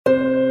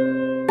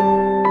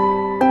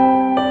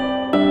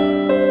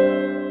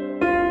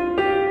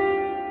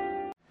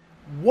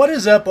What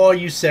is up, all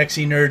you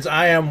sexy nerds?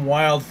 I am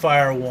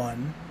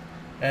Wildfire1.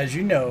 As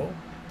you know,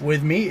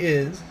 with me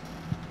is...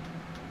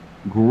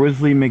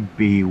 Grizzly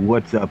McBee.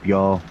 What's up,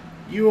 y'all?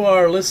 You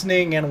are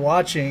listening and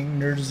watching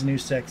Nerds is the New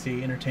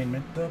Sexy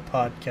Entertainment, the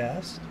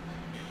podcast.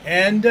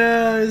 And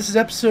this is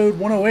episode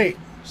 108,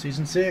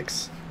 season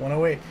 6,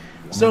 108.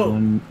 So,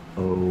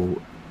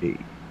 108.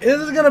 this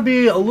is going to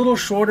be a little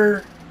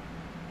shorter.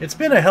 It's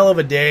been a hell of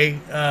a day.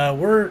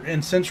 We're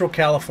in Central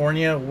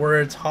California where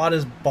it's hot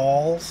as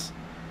balls.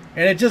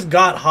 And it just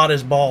got hot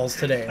as balls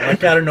today,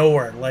 like out of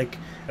nowhere.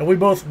 And we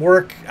both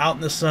work out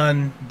in the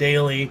sun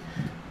daily.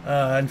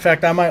 In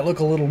fact, I might look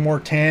a little more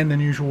tan than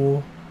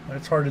usual.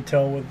 It's hard to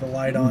tell with the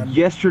light on.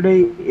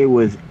 Yesterday it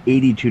was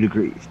 82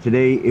 degrees.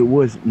 Today it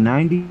was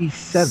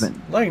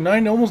 97.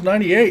 Almost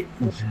 98.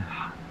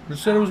 They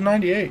said it was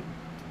 98.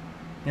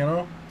 You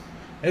know,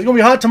 it's gonna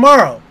be hot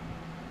tomorrow.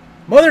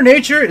 Mother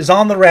Nature is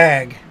on the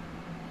rag.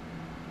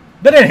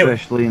 But anyway,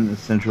 especially in the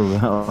Central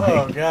Valley.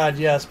 Oh God,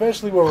 yeah,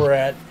 especially where we're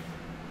at.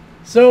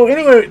 So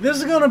anyway, this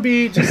is going to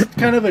be just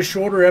kind of a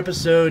shorter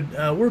episode.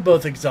 We're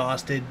both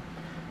exhausted.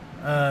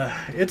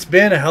 It's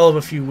been a hell of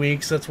a few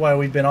weeks. That's why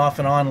we've been off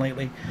and on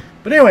lately.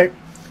 But anyway,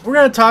 we're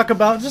going to talk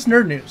about just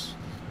nerd news.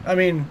 I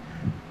mean,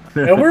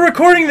 and we're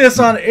recording this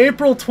on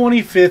April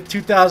 25th,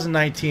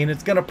 2019.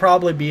 It's going to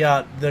probably be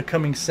out the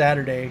coming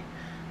Saturday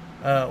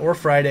or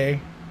Friday.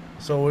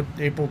 So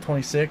April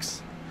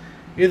 26th.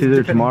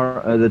 Either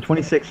tomorrow, the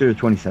 26th or the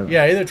 27th.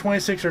 Yeah, either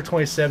 26th or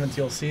 27th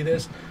you'll see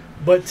this.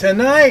 But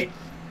tonight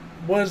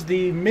was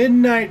the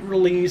midnight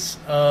release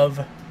of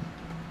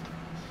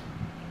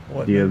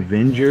The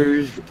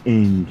Avengers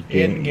Endgame.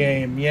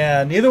 Endgame,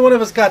 yeah. Neither one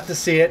of us got to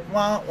see it.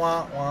 Wah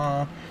wah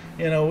wah.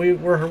 You know, we're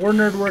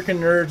nerd working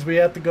nerds. We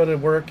have to go to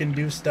work and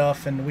do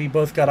stuff, and we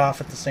both got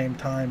off at the same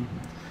time.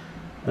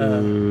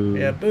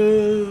 Yeah,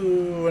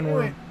 boo, and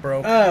we're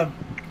broke.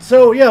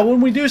 So yeah, when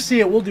we do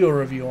see it, we'll do a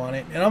review on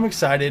it, and I'm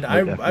excited.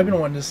 I've been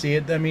wanting to see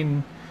it. I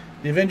mean,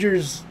 the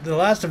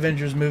last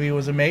Avengers movie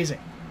was amazing.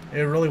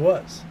 It really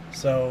was.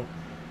 So,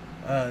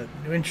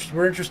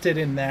 we're interested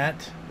in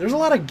that. There's a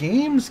lot of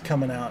games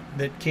coming out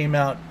that came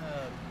out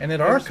and that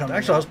are coming.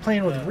 Actually, I was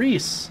playing with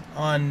Reese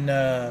on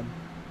The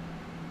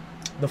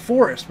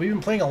Forest. We've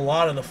been playing a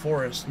lot of The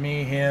Forest.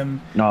 Me,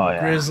 him,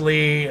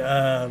 Grizzly,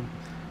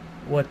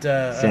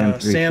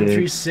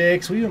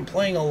 Sam36. We've been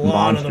playing a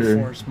lot of The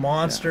Forest.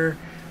 Monster. Yeah.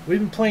 We've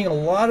been playing a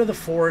lot of The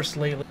Forest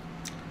lately.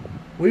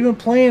 We've been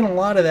playing a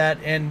lot of that,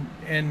 and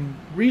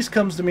Reese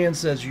comes to me and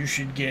says, you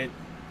should get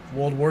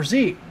World War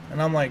Z.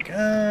 And I'm like,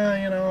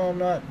 I'm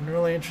not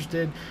really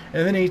interested.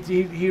 And then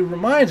he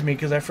reminds me,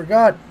 because I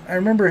forgot, I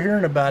remember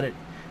hearing about it.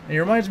 And he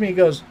reminds me, he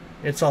goes,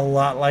 it's a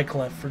lot like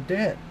Left 4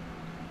 Dead.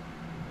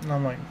 And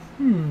I'm like,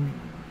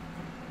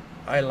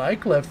 I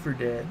like Left 4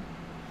 Dead.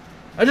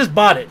 I just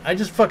bought it. I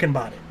just fucking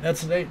bought it.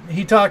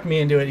 He talked me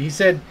into it. He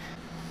said,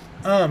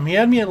 he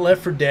had me at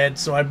Left 4 Dead,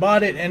 so I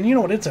bought it. And you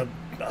know what? It's a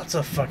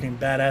fucking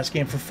badass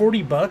game. For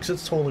 $40,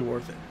 it's totally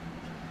worth it.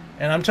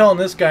 And I'm telling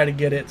this guy to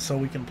get it so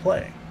we can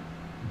play.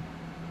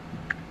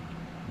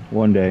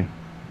 One day,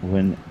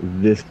 when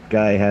this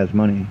guy has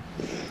money.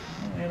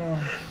 You know,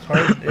 it's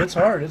hard. It's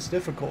hard. It's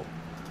difficult.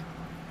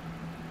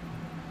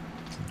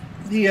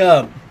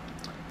 And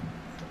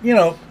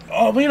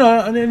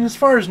as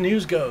far as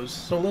news goes,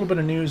 so a little bit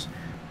of news.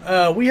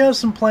 We have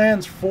some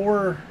plans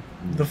for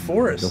The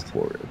Forest. The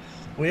Forest.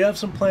 We have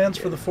some plans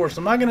for The Forest.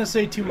 I'm not going to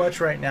say too much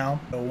right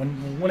now.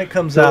 When it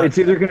comes out, so it's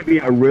either going to be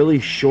a really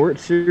short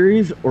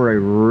series or a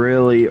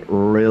really,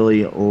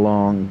 really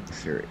long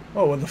series.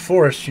 Oh, with The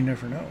Forest, you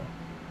never know.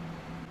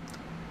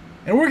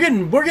 And we're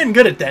getting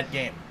good at that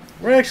game.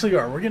 We actually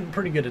are. We're getting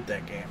pretty good at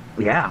that game.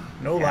 Yeah.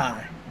 No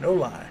lie.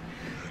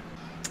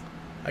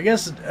 I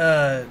guess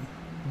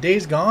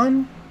Days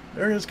Gone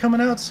is coming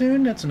out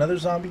soon. That's another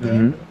zombie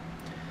game.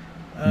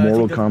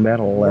 Mortal Kombat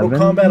 11. Mortal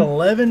Kombat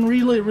 11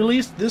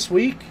 released this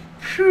week.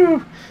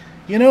 Phew.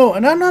 You know,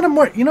 and I'm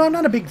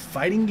not a big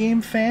fighting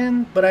game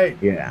fan, but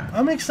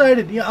I'm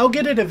excited. Yeah, I'll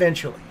get it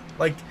eventually.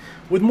 Like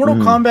with Mortal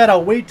Kombat,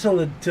 I'll wait till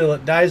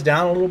it dies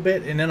down a little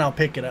bit, and then I'll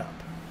pick it up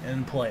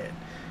and play it.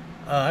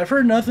 I've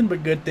heard nothing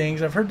but good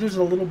things. I've heard there's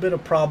a little bit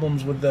of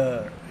problems with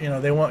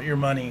they want your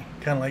money,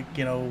 kind of like,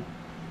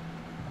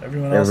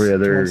 everyone else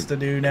wants to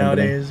do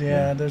nowadays. Company.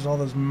 Yeah, there's all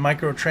those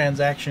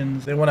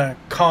microtransactions. They want to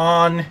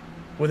con,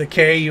 with a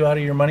K, you out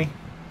of your money.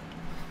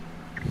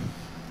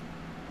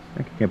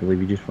 I can't believe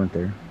you just went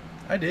there.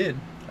 I did.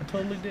 I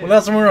totally did. Well,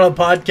 that's when we were on a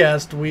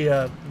podcast. We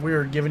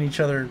were giving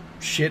each other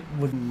shit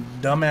with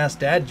dumbass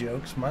dad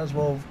jokes. Might as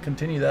well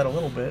continue that a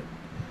little bit.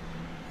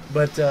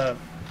 But,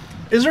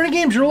 is there any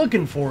games you're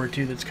looking forward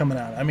to that's coming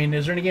out? I mean,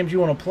 is there any games you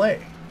want to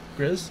play,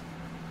 Grizz?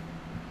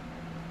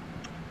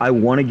 I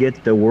want to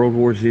get the World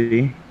War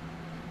Z.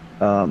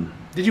 Did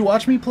you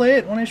watch me play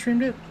it when I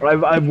streamed it?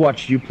 I've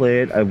watched you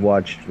play it. I've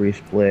watched Reese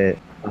play it.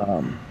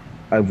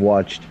 I've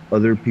watched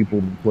other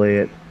people play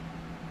it.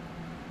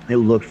 It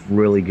looks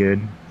really good,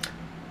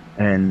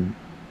 and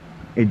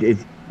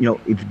it's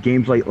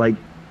games like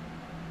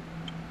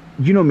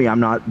you know me. I'm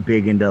not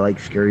big into like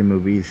scary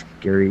movies,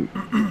 scary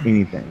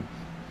anything.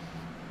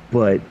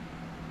 But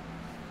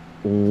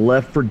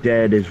Left 4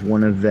 Dead is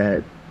one of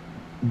that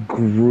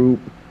group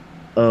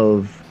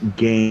of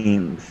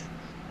games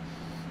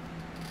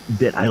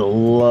that I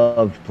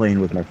love playing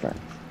with my friends.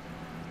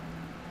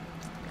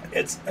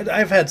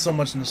 I've had so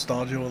much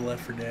nostalgia with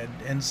Left 4 Dead,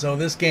 and so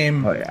this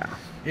game Oh yeah.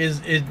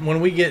 is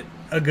when we get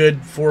a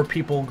good 4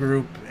 people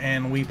group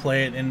and we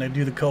play it and they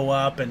do the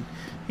co-op, and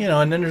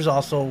and then there's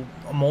also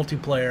a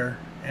multiplayer,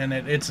 and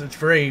it's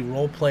very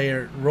role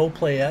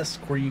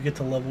play-esque where you get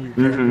to level your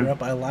character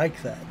up. I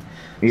like that.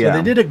 Yeah. So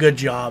they did a good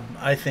job,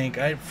 I think.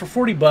 For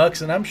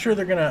 $40, and I'm sure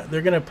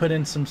they're gonna put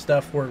in some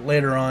stuff where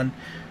later on,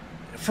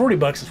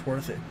 $40 is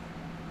worth it.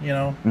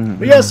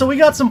 But yeah, so we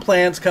got some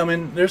plans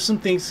coming. There's some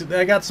things.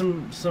 I got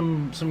some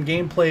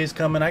gameplays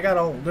coming.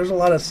 There's a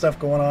lot of stuff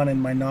going on in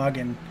my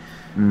noggin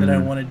that I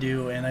want to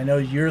do, and I know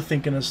you're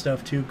thinking of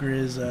stuff too,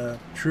 Grizz.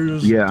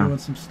 True's doing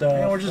some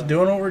stuff. We're just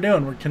doing what we're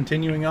doing. We're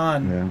continuing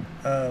on.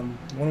 Yeah.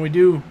 When we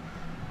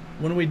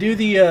do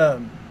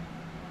the,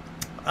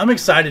 I'm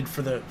excited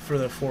for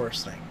the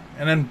Forest thing,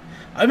 and then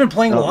I've been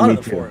playing a lot of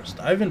the Forest.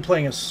 I've been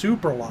playing a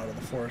super lot of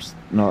the Forest.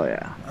 Oh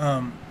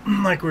yeah.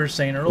 Like we were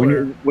saying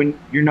earlier, when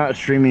you're not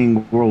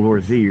streaming World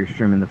War Z, you're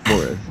streaming the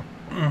Forest.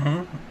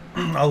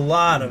 A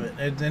lot of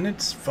it, and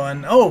it's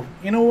fun. Oh,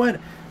 you know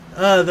what?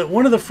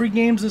 One of the free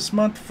games this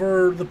month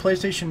for the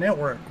PlayStation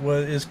Network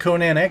is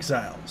Conan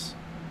Exiles.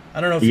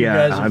 I don't know if you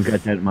guys I've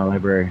got that in my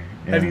library.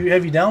 Yeah.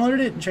 Have you downloaded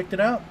it and checked it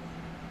out?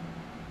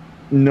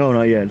 No,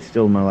 not yet. It's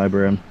still in my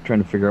library. I'm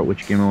trying to figure out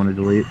which game I want to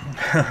delete.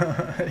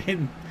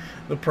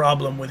 The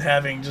problem with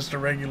having just a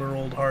regular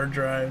old hard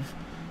drive.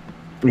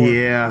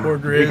 Poor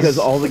Grizz. Because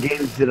all the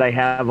games that I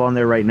have on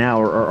there right now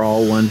are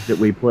all ones that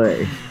we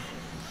play.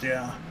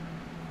 Yeah.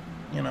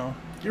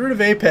 Get rid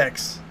of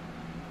Apex.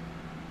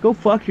 Go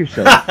fuck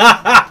yourself.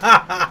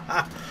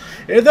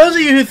 If those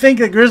of you who think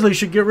that Grizzly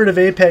should get rid of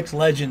Apex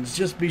Legends,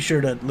 just be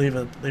sure to leave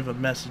a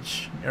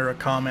message or a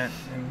comment,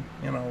 and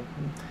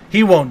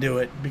he won't do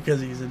it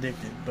because he's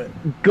addicted. But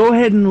go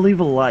ahead and leave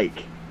a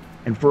like.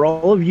 And for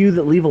all of you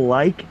that leave a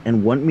like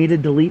and want me to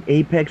delete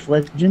Apex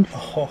Legends,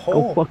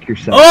 go fuck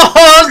yourself. Oh,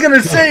 I was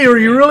gonna say, are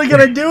you really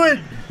gonna do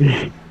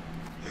it?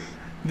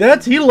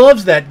 He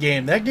loves that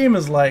game. That game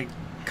is like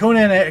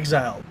Conan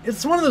Exile.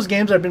 It's one of those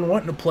games I've been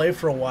wanting to play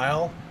for a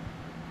while,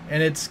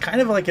 and it's kind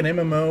of like an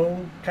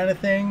MMO kind of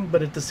thing,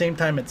 but at the same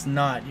time, it's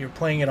not. You're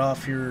playing it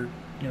off your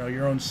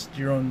own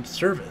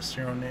service,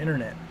 your own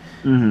internet,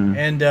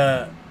 and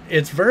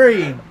it's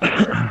very.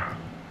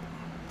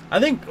 I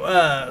think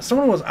I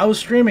was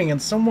streaming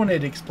and someone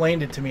had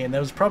explained it to me, and that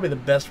was probably the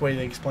best way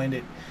they explained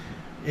it,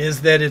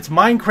 is that it's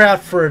Minecraft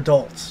for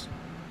adults.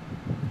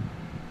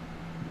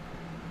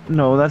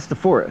 No, that's the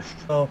Forest.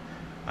 So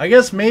I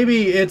guess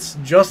maybe it's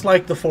just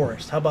like the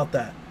Forest. How about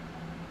that?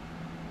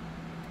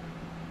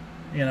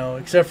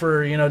 Except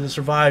for, to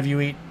survive,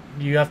 you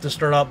have to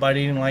start out by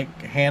eating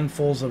like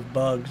handfuls of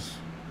bugs.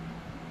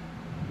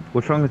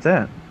 What's wrong with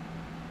that?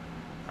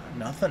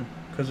 Nothing,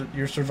 because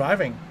you're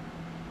surviving.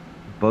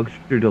 Bugs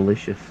are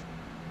delicious.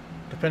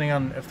 Depending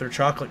on if they're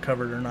chocolate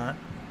covered or not.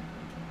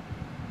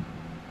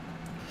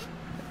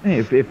 Hey,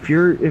 if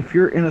you're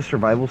in a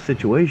survival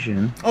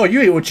situation,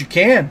 you eat what you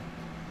can.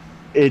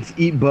 It's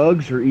eat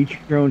bugs or eat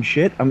your own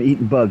shit. I'm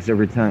eating bugs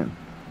every time.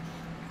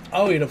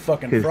 I'll eat a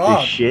fucking frog.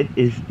 Because the shit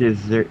is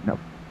dessert. No,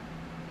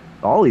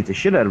 I'll eat the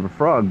shit out of a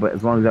frog, but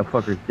as long as that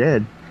fucker's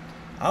dead.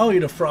 I'll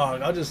eat a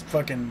frog. I'll just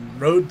fucking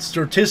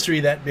rotisserie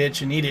that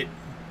bitch and eat it.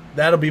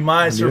 That'll be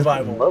my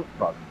survival. I love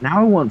frog. Now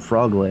I want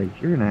frog legs.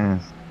 You're an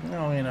ass.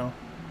 No,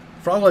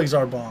 frog legs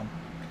are bomb.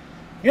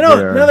 Now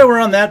that we're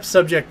on that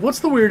subject, what's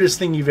the weirdest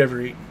thing you've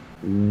ever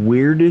eaten?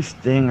 Weirdest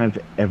thing I've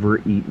ever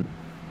eaten.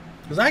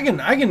 Because I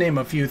can name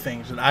a few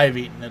things that I've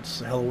eaten that's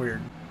hella weird.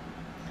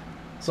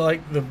 So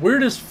like the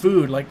weirdest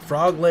food, like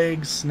frog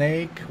legs,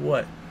 snake,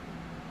 what?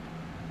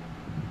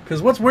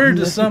 Because what's weird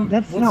to some...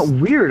 That's not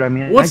weird. I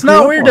mean... What's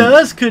not weird to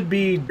us could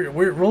be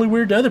really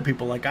weird to other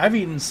people. Like I've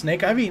eaten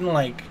snake. I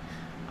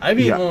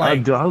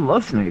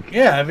love snake.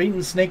 Yeah, I've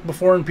eaten snake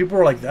before, and people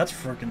were like, "That's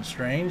freaking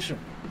strange."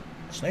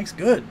 Snake's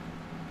good.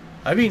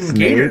 I've eaten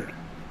gator.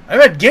 I've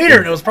had gator,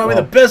 and it was probably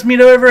the best meat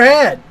I've ever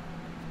had.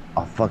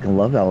 I fucking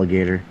love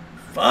alligator.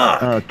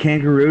 Fuck.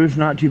 Kangaroo's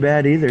not too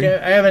bad either.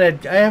 I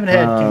haven't had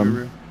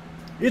kangaroo.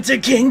 It's a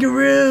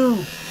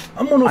kangaroo.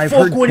 I'm gonna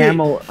fuck with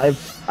camel.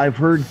 I've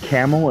heard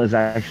camel is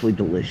actually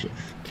delicious.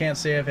 Can't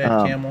say I've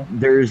had camel.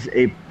 There's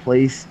a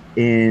place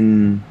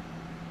in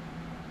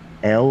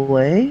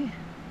L.A.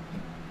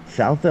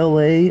 South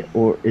LA,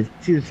 or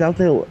it's either South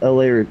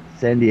LA or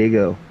San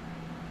Diego.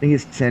 I think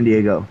it's San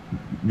Diego.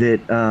 That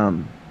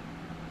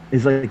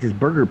is like this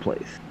burger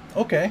place.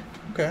 Okay.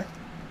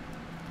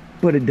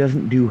 But it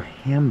doesn't do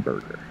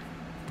hamburger.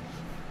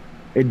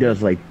 It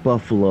does like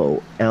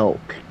buffalo,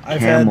 elk,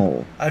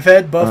 camel. I've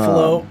had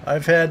buffalo.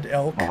 I've had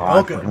elk.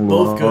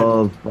 Both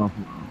good.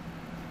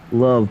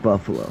 Love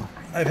buffalo.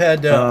 I've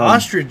had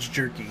ostrich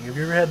jerky. Have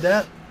you ever had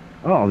that?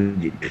 Oh,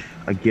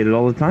 I get it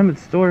all the time at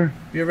the store.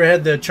 You ever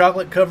had the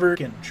chocolate covered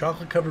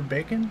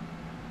bacon?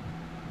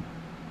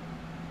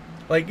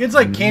 Like it's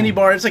like candy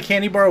bar. It's a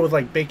candy bar with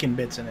like bacon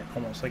bits in it,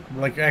 almost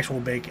like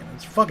actual bacon.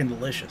 It's fucking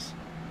delicious.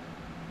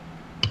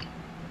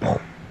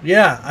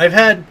 Yeah, I've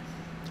had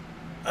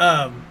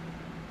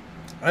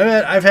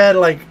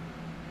like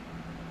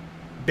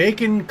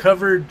bacon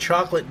covered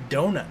chocolate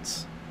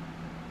donuts.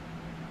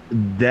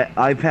 That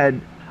I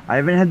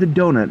haven't had the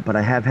donut, but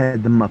I have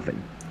had the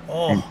muffin.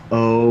 Oh, and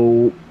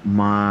oh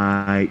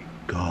my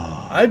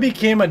god! I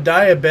became a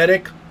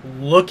diabetic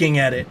looking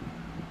at it,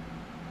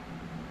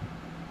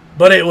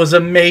 but it was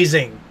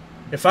amazing.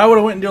 If I would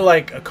have went into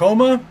like a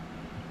coma,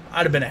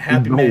 I'd have been a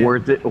happy man.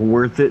 Worth it.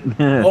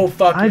 Oh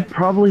fuck! I'd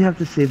probably have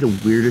to say the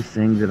weirdest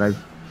thing that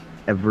I've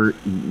ever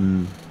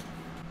eaten.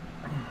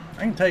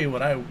 I can tell you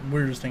what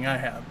weirdest thing I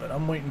have, but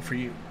I'm waiting for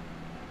you.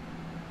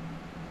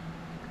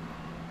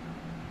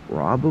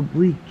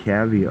 Probably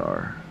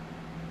caviar.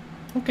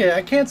 Okay,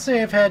 I can't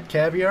say I've had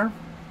caviar.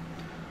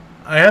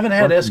 I haven't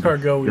had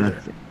escargot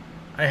either.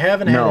 I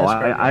haven't had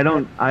escargot.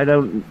 No,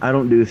 I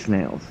don't do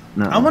snails.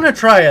 No. I'm gonna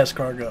try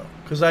escargot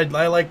because I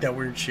like that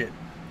weird shit.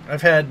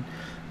 Have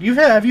you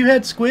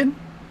had squid?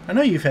 I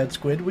know you've had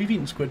squid. We've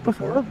eaten squid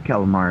before. I love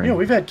calamari. Yeah,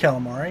 we've had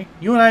calamari.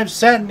 You and I have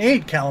sat and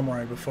ate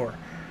calamari before.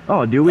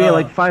 Oh, dude, we had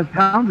like 5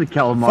 pounds of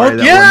calamari.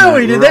 Fuck yeah,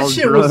 we did. That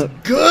shit was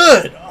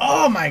good.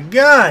 Oh my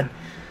god.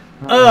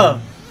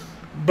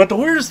 But the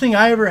weirdest thing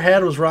I ever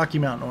had was Rocky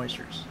Mountain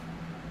oysters.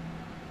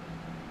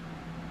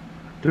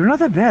 They're not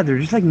that bad. They're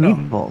just like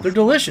meatballs. They're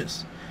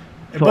delicious.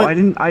 So but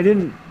I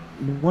didn't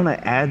want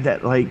to add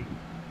that. Like,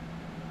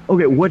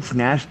 okay, what's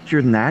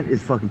nastier than that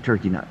is fucking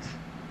turkey nuts.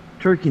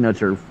 Turkey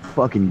nuts are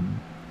fucking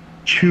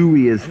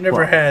chewy as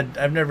fuck.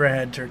 I've never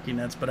had turkey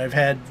nuts, but I've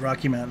had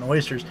Rocky Mountain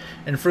oysters.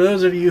 And for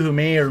those of you who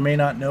may or may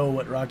not know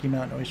what Rocky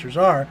Mountain oysters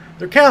are,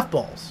 they're calf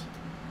balls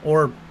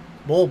or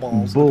bull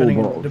balls,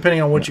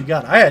 depending on what you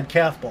got. I had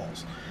calf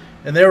balls,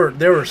 and they were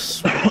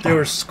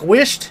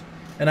squished.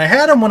 And I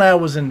had them when I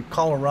was in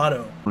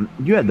Colorado.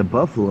 You had the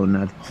buffalo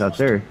nuts out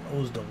there. It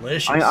was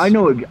delicious. I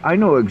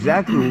know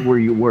exactly where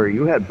you were.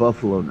 You had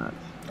buffalo nuts.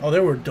 Oh, they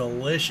were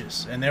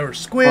delicious, and they were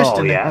squished.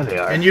 Oh, yeah, they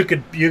are. And you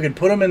could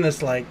put them in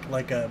this like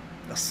a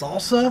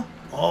salsa.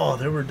 Oh,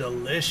 they were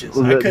delicious.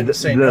 I couldn't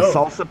say no. The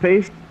salsa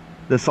paste.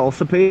 The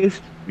salsa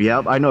paste.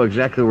 Yep, I know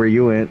exactly where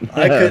you went.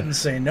 I couldn't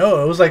say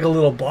no. It was like a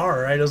little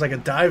bar, right? It was like a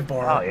dive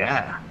bar. Oh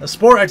yeah. A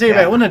sport. I tell you,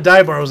 it wasn't a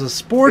dive bar. It was a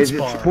sports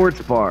bar. It's a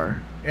sports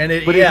bar. And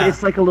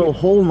it's like a little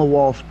hole in the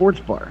wall sports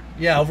bar.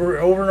 Yeah, over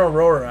in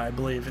Aurora, I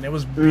believe, and it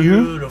was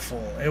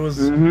beautiful. It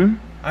was.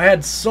 I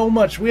had so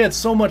much. We had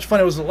so much fun.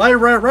 It was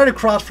right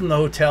across from the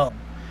hotel.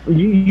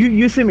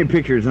 You sent me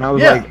pictures, and I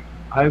was like,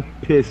 I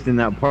pissed in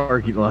that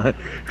parking lot.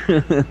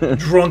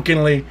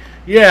 Drunkenly.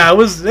 Yeah, it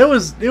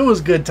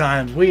was good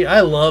times.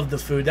 I loved the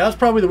food. That was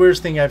probably the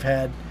weirdest thing I've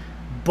had,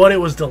 but it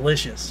was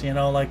delicious. You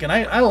know, like, and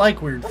I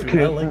like weird food.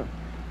 Okay.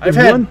 I've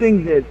had one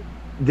thing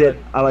that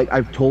I like.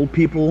 I've told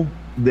people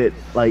that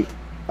like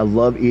I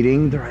love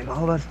eating. They're like,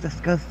 oh, that's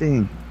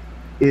disgusting.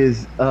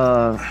 Is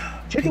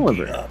chicken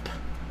liver. Up.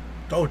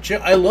 Oh,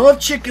 I love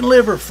chicken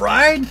liver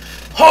fried.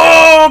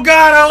 Oh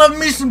God, I love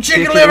me some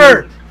chicken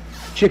liver.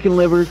 Chicken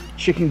liver,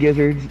 chicken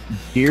gizzards,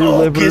 deer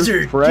liver,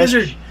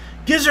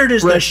 gizzard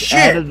is the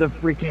shit. Out of the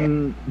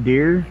freaking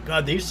deer.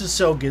 God, they used to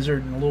sell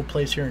gizzard in a little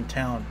place here in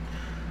town.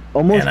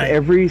 Almost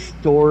every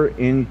store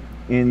in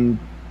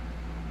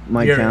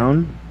my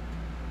town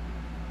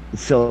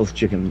sells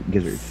chicken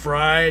gizzard.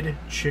 Fried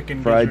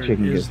chicken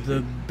gizzard is the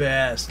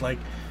best. Like,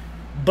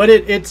 but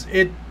it's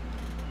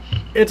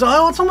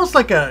almost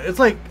like it's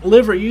like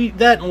liver. You eat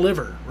that and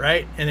liver,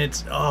 right? And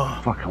it's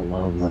fuck, I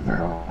love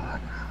liver.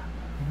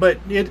 But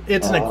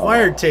it's an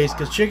acquired taste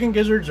because chicken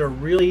gizzards are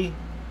really,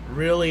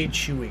 really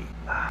chewy.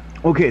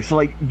 Okay, so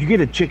like you get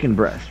a chicken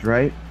breast,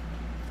 right?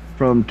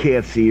 From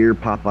KFC or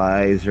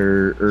Popeyes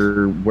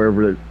or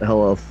wherever the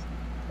hell else.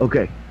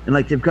 Okay, and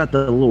like they've got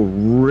the little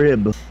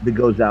rib that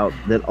goes out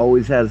that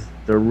always has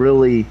the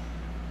really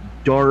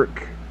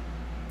dark,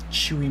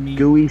 chewy meat,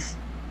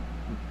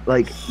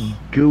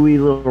 gooey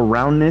little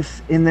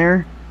roundness in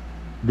there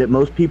that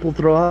most people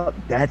throw up.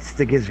 That's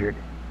the gizzard.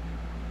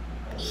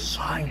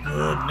 So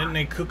good, and then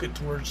they cook it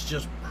to where it's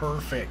just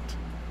perfect.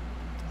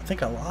 I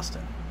think I lost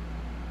him.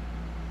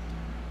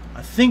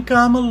 I think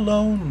I'm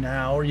alone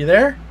now. Are you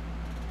there?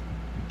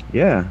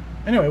 Yeah.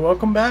 Anyway,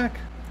 welcome back.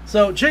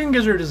 So chicken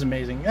gizzard is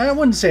amazing. I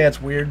wouldn't say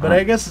it's weird, but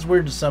I guess it's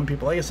weird to some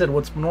people. Like I said,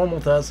 what's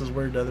normal to us is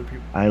weird to other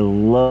people. I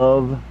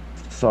love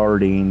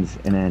sardines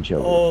and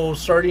anchovies. Oh,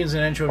 sardines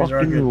and anchovies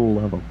are good.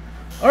 Love them.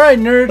 All right,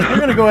 nerds,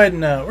 we're gonna go ahead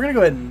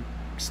and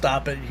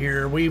stop it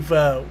here. We've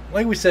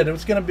like we said,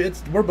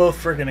 we're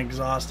both freaking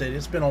exhausted.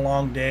 It's been a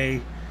long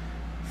day,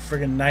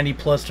 freaking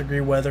 90+ degree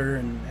weather,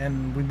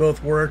 and we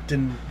both worked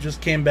and just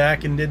came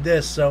back and did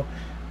this. So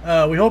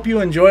we hope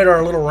you enjoyed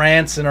our little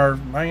rants and our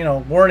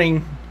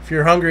warning. If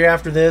you're hungry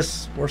after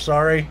this, we're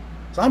sorry.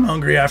 So I'm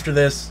hungry after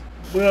this.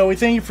 Well, we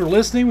thank you for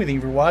listening. We thank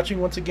you for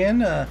watching once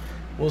again.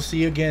 We'll see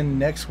you again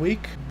next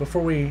week.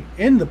 Before we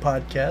end the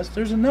podcast,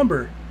 there's a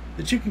number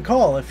that you can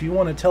call if you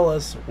want to tell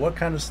us what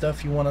kind of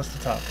stuff you want us to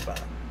talk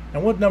about.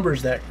 And what number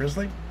is that,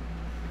 Grizzly?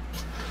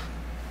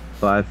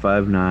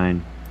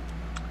 559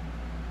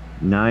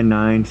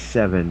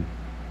 997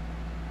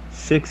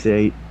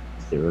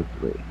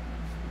 6803.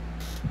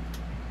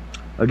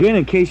 Again,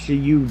 in case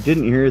you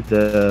didn't hear it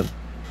the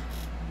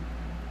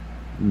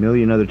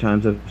million other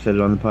times I've said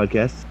it on the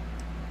podcast,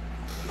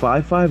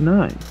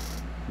 559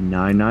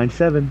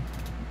 997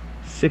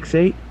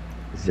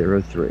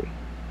 6803.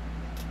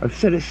 I've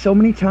said it so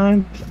many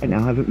times, I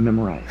now have it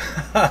memorized.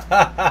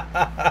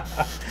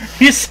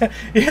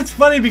 It's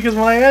funny because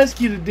when I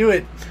ask you to do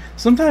it,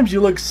 sometimes you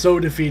look so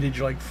defeated.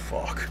 You're like,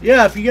 fuck.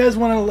 Yeah, if you guys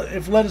want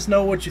to let us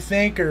know what you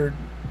think or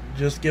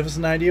just give us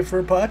an idea for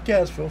a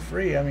podcast, feel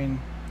free. I mean,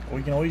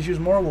 we can always use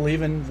more. We'll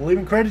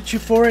even credit you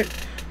for it.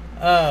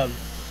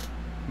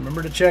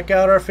 Remember to check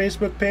out our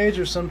Facebook page.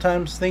 There's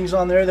sometimes things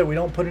on there that we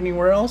don't put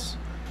anywhere else.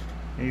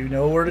 You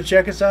know where to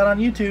check us out on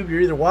YouTube.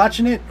 You're either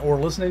watching it or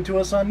listening to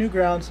us on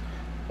Newgrounds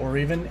or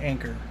even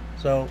Anchor.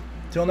 So,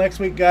 till next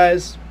week,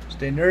 guys,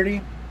 stay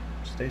nerdy,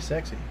 stay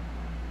sexy.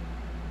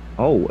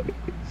 Always.